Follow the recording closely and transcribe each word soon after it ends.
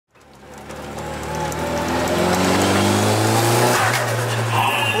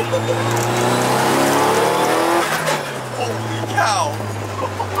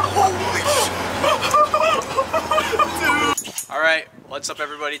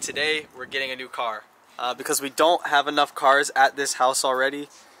everybody. Today we're getting a new car because we don't have enough cars at this house already.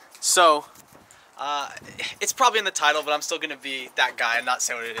 So it's probably in the title, but I'm still gonna be that guy and not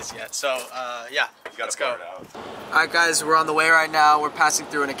say what it is yet. So yeah, let's go. All right, guys, we're on the way right now. We're passing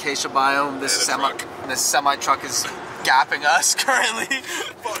through an acacia biome. This semi truck is gapping us currently.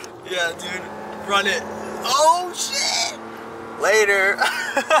 Yeah, dude, run it. Oh shit! Later.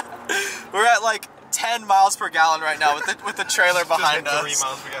 We're at like 10 miles per gallon right now with the trailer behind us. 3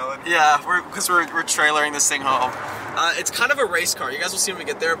 miles per gallon. Yeah, because we're trailering this thing home. It's kind of a race car. You guys will see when we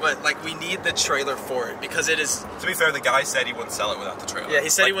get there, but like we need the trailer for it because it is. To be fair, the guy said he wouldn't sell it without the trailer. Yeah, he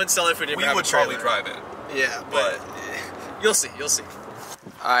said he wouldn't sell it if we didn't have a trailer. We would probably drive it. Yeah, but you'll see. You'll see.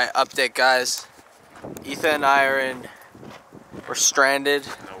 All right, update, guys. Ethan and I we're stranded.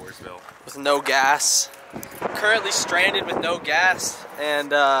 Nowheresville. With no gas. Currently stranded with no gas,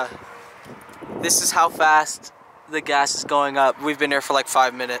 and this is how fast the gas is going up. We've been here for like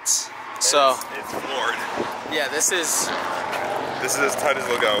 5 minutes, so it's floored. Yeah, this is as tight as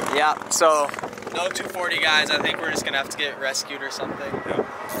we'll go. Yeah, so no 240 guys. I think we're just gonna have to get rescued or something. Yeah.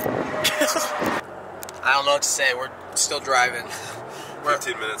 I don't know what to say. We're still driving. We're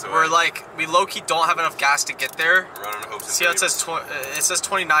 15 minutes away. We're like, we low-key don't have enough gas to get there. Running hopes. See how it says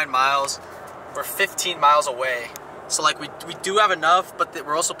 29 miles. We're 15 miles away. So like we do have enough, but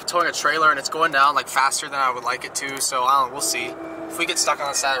we're also towing a trailer and it's going down like faster than I would like it to. So I don't know, we'll see. If we get stuck on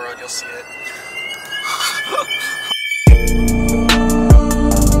the side of the road, you'll see it.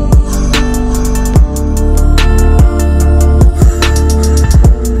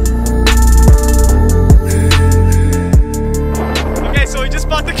 Okay, so we just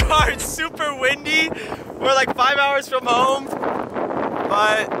bought the car. It's super windy. We're like 5 hours from home,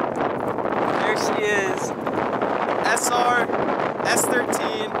 but there she is.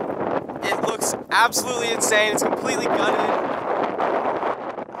 S13. It looks absolutely insane. It's completely gutted. I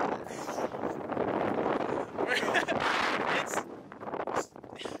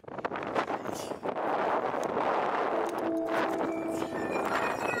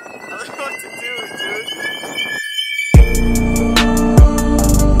don't know what to do, dude.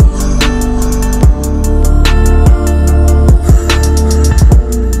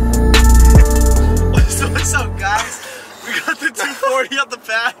 What's up, guys? We got the 240 on the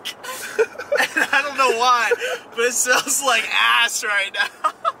back, and I don't know why, but it smells like ass right now.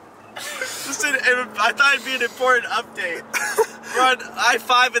 I thought it'd be an important update. We're on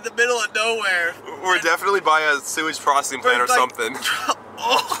I-5 in the middle of nowhere. We're definitely by a sewage processing plant or like, something.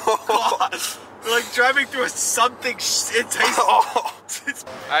 Oh, God. We're like driving through something. It tastes. Oh.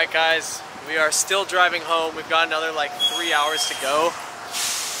 Alright, guys, we are still driving home. We've got another like 3 hours to go.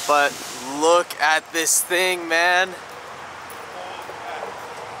 But look at this thing, man.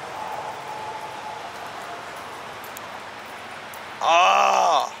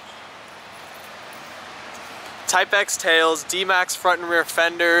 Ah! Type X tails, D-Max front and rear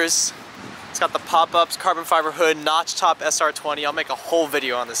fenders. It's got the pop-ups, carbon fiber hood, notch top SR20. I'll make a whole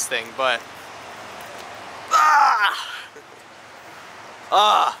video on this thing, but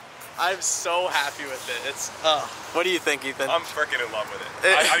I'm so happy with it. It's what do you think, Ethan? I'm freaking in love with it.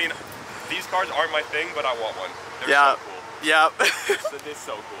 I mean, these cars aren't my thing, but I want one. They're so cool. Yeah. It is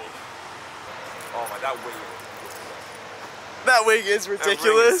so cool. Oh my, that wing. That wing is ridiculous.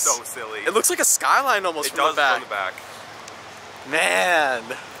 That wing is so silly. It looks like a Skyline almost from the back. It does from the back. Man.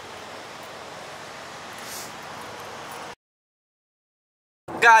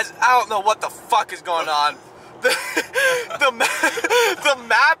 Guys, I don't know what the fuck is going on. The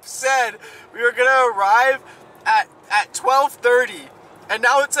map said we were gonna arrive at 12:30, and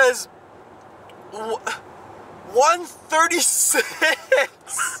now it says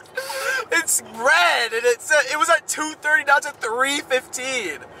 1:36. It's red, and it was at 2:30. Now it's at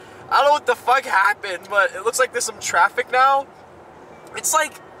 3:15. I don't know what the fuck happened, but it looks like there's some traffic now. It's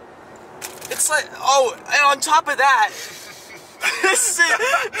like, oh, and on top of that,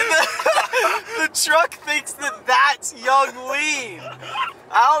 the truck thinks that's Young Lean.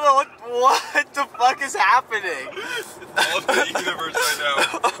 I don't know what the fuck is happening. All of the universe right now.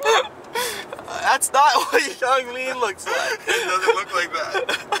 That's not what Young Lean looks like. It doesn't look like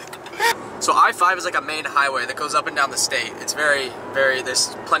that. So I-5 is like a main highway that goes up and down the state. It's very,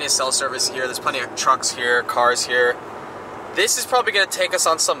 there's plenty of cell service here. There's plenty of trucks here, cars here. This is probably gonna take us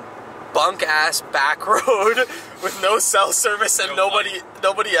on some bunk ass back road with no cell service and nobody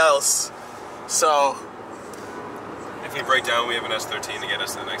else. So if we break down, we have an S13 to get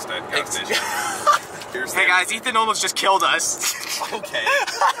us to the next gas station. Hey guys, Ethan almost just killed us. Okay.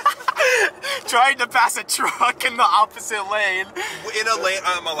 Trying to pass a truck in the opposite lane. In a lane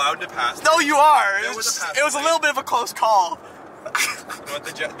I'm allowed to pass. No, you are. It was a little bit of a close call. know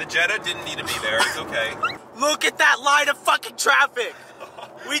what, the Jetta didn't need to be there. It's okay. Look at that line of fucking traffic.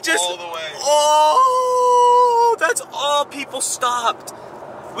 We just all the way. Oh, that's all people stopped.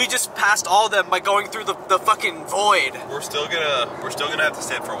 We just passed all of them by going through the fucking void. We're still gonna have to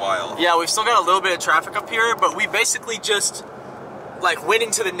sit for a while. Yeah, we've still got a little bit of traffic up here, but we basically just like went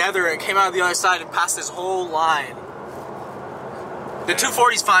into the nether and came out of the other side and passed this whole line. The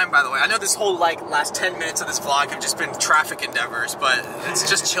 240's fine, by the way. I know this whole like last 10 minutes of this vlog have just been traffic endeavors, but it's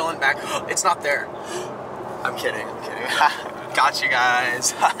just chilling back. It's not there. I'm kidding. Got you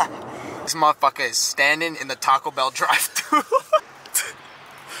guys. This motherfucker is standing in the Taco Bell drive-thru.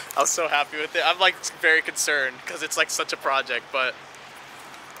 I was so happy with it. I'm like very concerned because it's like such a project, but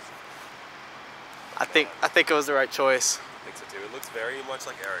I think it was the right choice. I think so too. It looks very much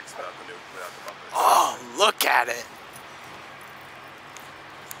like Eric's without the bumpers. Oh, look at it.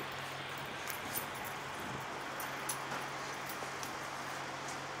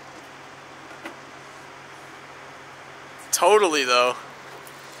 Totally though.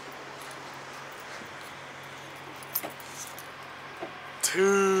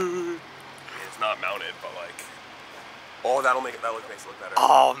 Dude. It's not mounted, but like, oh, that makes it look better.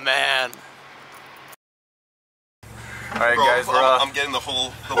 Oh man. All right, guys, I'm getting the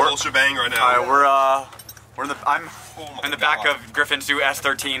whole shebang right now. All right, I'm in the back of Griffin's new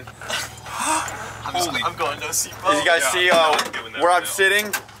S13. I'm going no seatbelt. As you guys see where I'm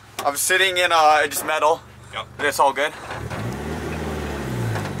sitting, I'm sitting in just metal. Yep. It's all good.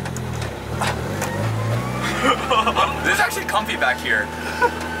 This is actually comfy back here.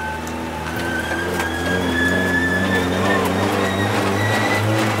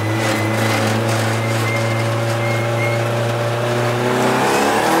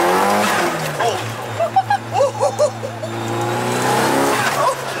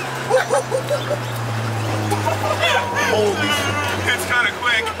 Holy shit. It's kind of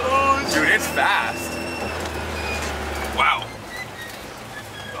quick. Dude, it's fast. Wow.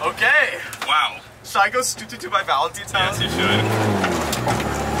 Okay. Wow. Should I go stututu by Valentine's house? Yes, you should.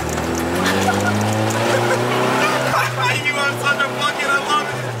 You are such a fucking, I love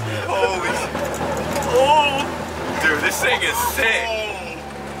it. Holy shit. Oh. Dude, this thing is sick.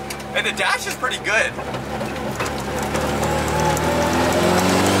 Oh. And the dash is pretty good.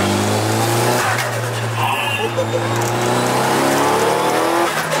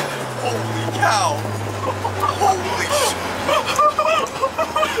 Holy cow. Holy shit.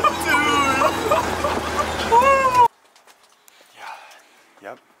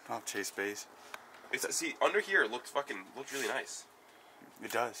 Yep, I'll chase base. See, under here it looked really nice.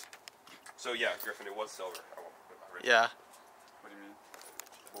 It does. So yeah, Griffin, it was silver. Yeah. What do you mean?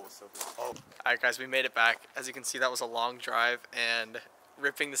 What was silver? Oh. Alright guys, we made it back. As you can see, that was a long drive, and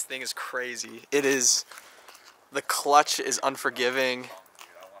ripping this thing is crazy. It is, the clutch is unforgiving.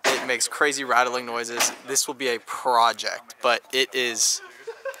 It makes crazy rattling noises. This will be a project, but it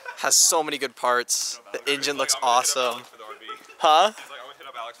has so many good parts. The engine looks awesome. Huh?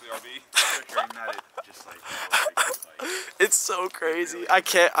 It's so crazy.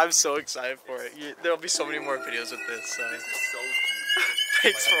 I'm so excited for it. There'll be so many more videos with this. So.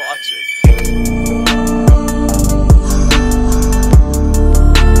 Thanks for watching.